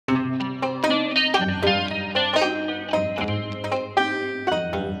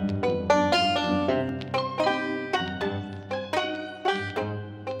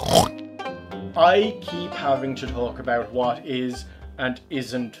I keep having to talk about what is and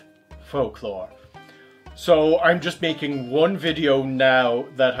isn't folklore. So I'm just making one video now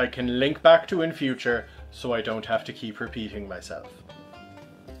that I can link back to in future so I don't have to keep repeating myself.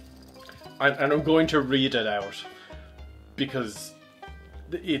 And I'm going to read it out because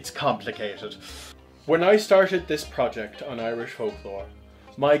it's complicated. When I started this project on Irish folklore,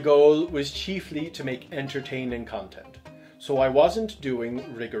 my goal was chiefly to make entertaining content, so I wasn't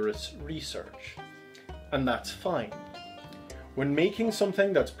doing rigorous research. And that's fine. When making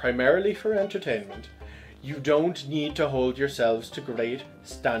something that's primarily for entertainment, you don't need to hold yourselves to great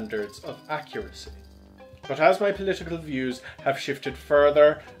standards of accuracy. But as my political views have shifted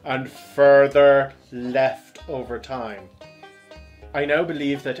further and further left over time, I now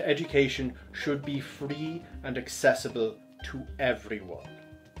believe that education should be free and accessible to everyone.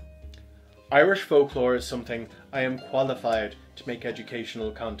 Irish folklore is something I am qualified to make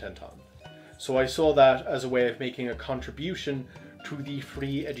educational content on, so I saw that as a way of making a contribution to the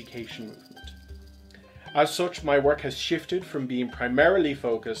free education movement. As such, my work has shifted from being primarily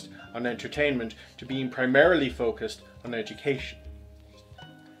focused on entertainment to being primarily focused on education.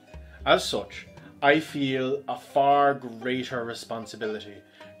 As such, I feel a far greater responsibility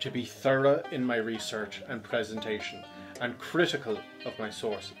to be thorough in my research and presentation and critical of my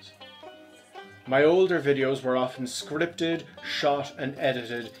sources. My older videos were often scripted, shot and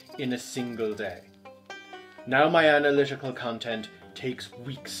edited in a single day. Now my analytical content takes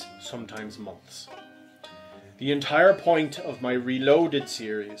weeks, sometimes months. The entire point of my Reloaded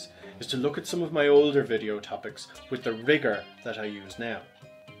series is to look at some of my older video topics with the rigour that I use now.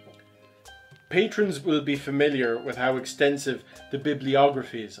 Patrons will be familiar with how extensive the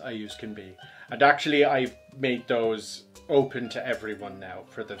bibliographies I use can be, and actually I've made those open to everyone now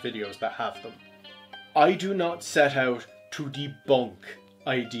for the videos that have them. I do not set out to debunk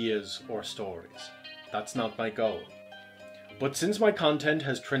ideas or stories. That's not my goal. But since my content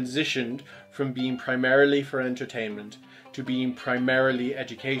has transitioned from being primarily for entertainment to being primarily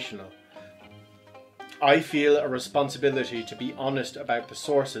educational, I feel a responsibility to be honest about the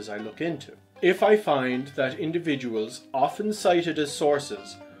sources I look into. If I find that individuals often cited as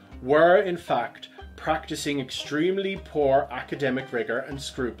sources were in fact practicing extremely poor academic rigour and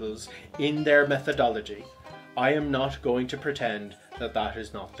scruples in their methodology, I am not going to pretend that that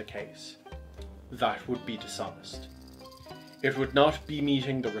is not the case. That would be dishonest. It would not be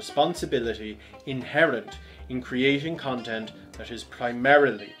meeting the responsibility inherent in creating content that is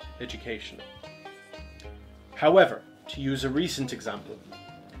primarily educational. However, to use a recent example,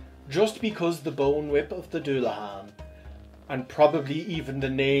 just because the bone whip of the Dullahan, and probably even the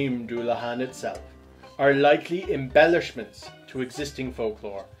name Dullahan itself, are likely embellishments to existing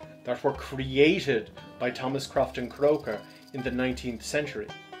folklore that were created by Thomas Crofton Croker in the 19th century,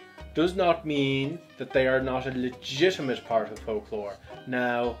 does not mean that they are not a legitimate part of folklore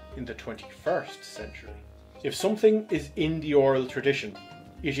now in the 21st century. If something is in the oral tradition,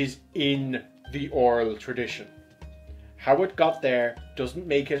 it is in the oral tradition. How it got there doesn't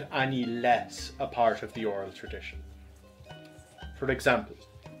make it any less a part of the oral tradition. For example,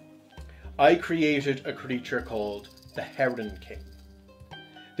 I created a creature called the Heron King.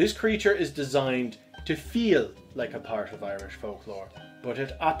 This creature is designed to feel like a part of Irish folklore, but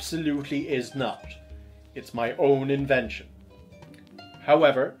it absolutely is not. It's my own invention.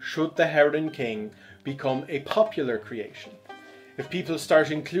 However, should the Heron King become a popular creation, if people start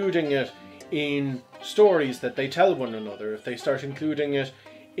including it in stories that they tell one another, if they start including it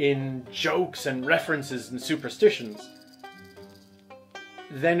in jokes and references and superstitions,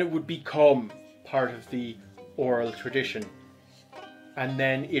 then it would become part of the oral tradition, and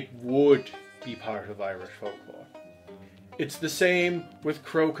then it would be part of Irish folklore. It's the same with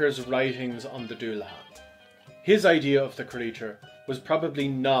Croker's writings on the Dullahan. His idea of the creature was probably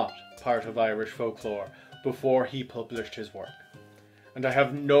not part of Irish folklore before he published his work, and I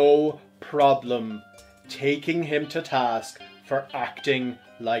have no problem taking him to task for acting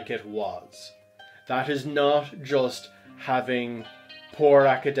like it was. That is not just having poor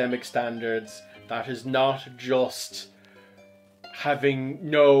academic standards, that is not just having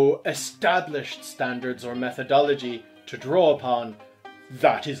no established standards or methodology to draw upon,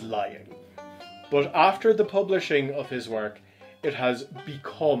 that is lying. But after the publishing of his work, it has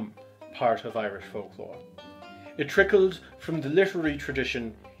become part of Irish folklore. It trickled from the literary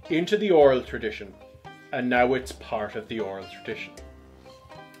tradition into the oral tradition, and now it's part of the oral tradition.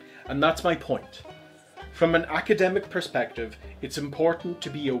 And that's my point. From an academic perspective, it's important to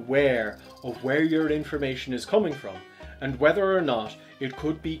be aware of where your information is coming from and whether or not it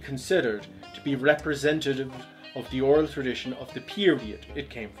could be considered to be representative of the oral tradition of the period it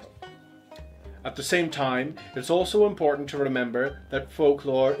came from. At the same time, it's also important to remember that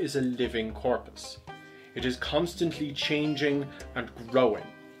folklore is a living corpus. It is constantly changing and growing.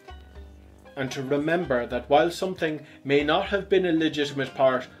 And to remember that while something may not have been a legitimate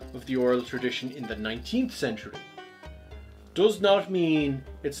part of the oral tradition in the 19th century, does not mean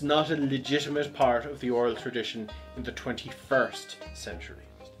it's not a legitimate part of the oral tradition in the 21st century.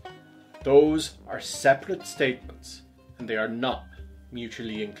 Those are separate statements, and they are not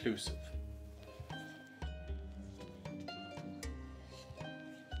mutually inclusive.